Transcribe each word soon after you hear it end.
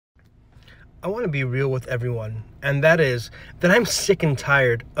I want to be real with everyone, and that is that I'm sick and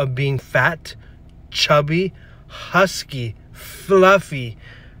tired of being fat, chubby, husky, fluffy.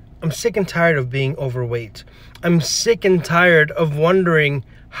 I'm sick and tired of being overweight. I'm sick and tired of wondering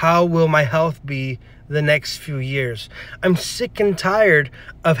how will my health be the next few years. I'm sick and tired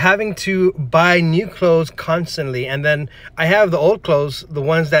of having to buy new clothes constantly, and then I have the old clothes, the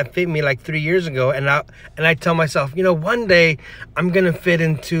ones that fit me like 3 years ago, and I tell myself, one day I'm gonna fit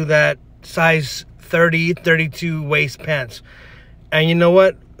into that size 30, 32 waist pants. And you know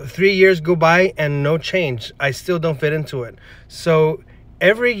what? 3 years go by and no change. I still don't fit into it. So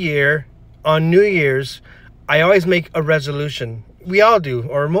every year on New Year's, I always make a resolution. We all do,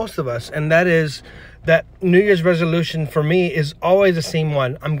 or most of us, and that is that New Year's resolution for me is always the same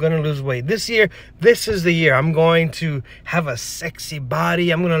one. I'm going to lose weight. This year, this is the year. I'm going to have a sexy body.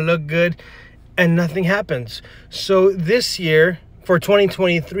 I'm going to look good, and nothing happens. So this year, for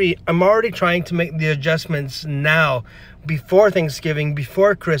 2023, I'm already trying to make the adjustments now, before Thanksgiving,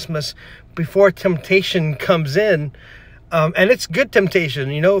 before Christmas, before temptation comes in. And it's good temptation,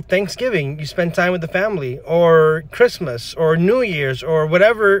 Thanksgiving, you spend time with the family, or Christmas, or New Year's, or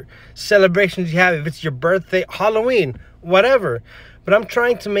whatever celebrations you have, if it's your birthday, Halloween, whatever. But I'm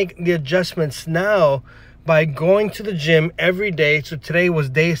trying to make the adjustments now by going to the gym every day. So today was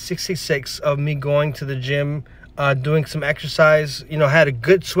day 66 of me going to the gym, doing some exercise. I had a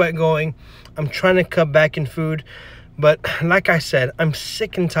good sweat going. I'm trying to cut back in food. But like I said, I'm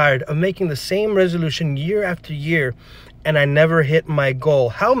sick and tired of making the same resolution year after year, and I never hit my goal.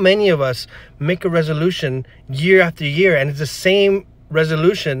 How many of us make a resolution year after year and it's the same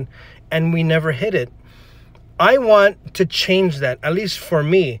resolution and we never hit it? I want to change that, at least for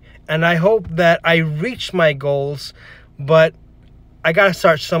me. And I hope that I reach my goals, but I got to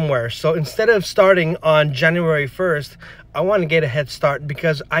start somewhere. So instead of starting on January 1st, I want to get a head start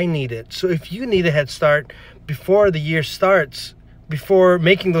because I need it. So if you need a head start before the year starts, before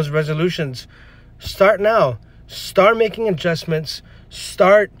making those resolutions, start now. Start making adjustments.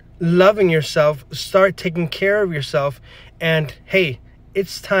 Start loving yourself. Start taking care of yourself. And hey,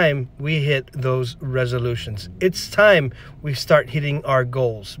 it's time we hit those resolutions. It's time we start hitting our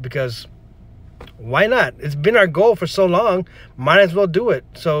goals, because why not? It's been our goal for so long. Might as well do it.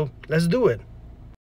 So let's do it.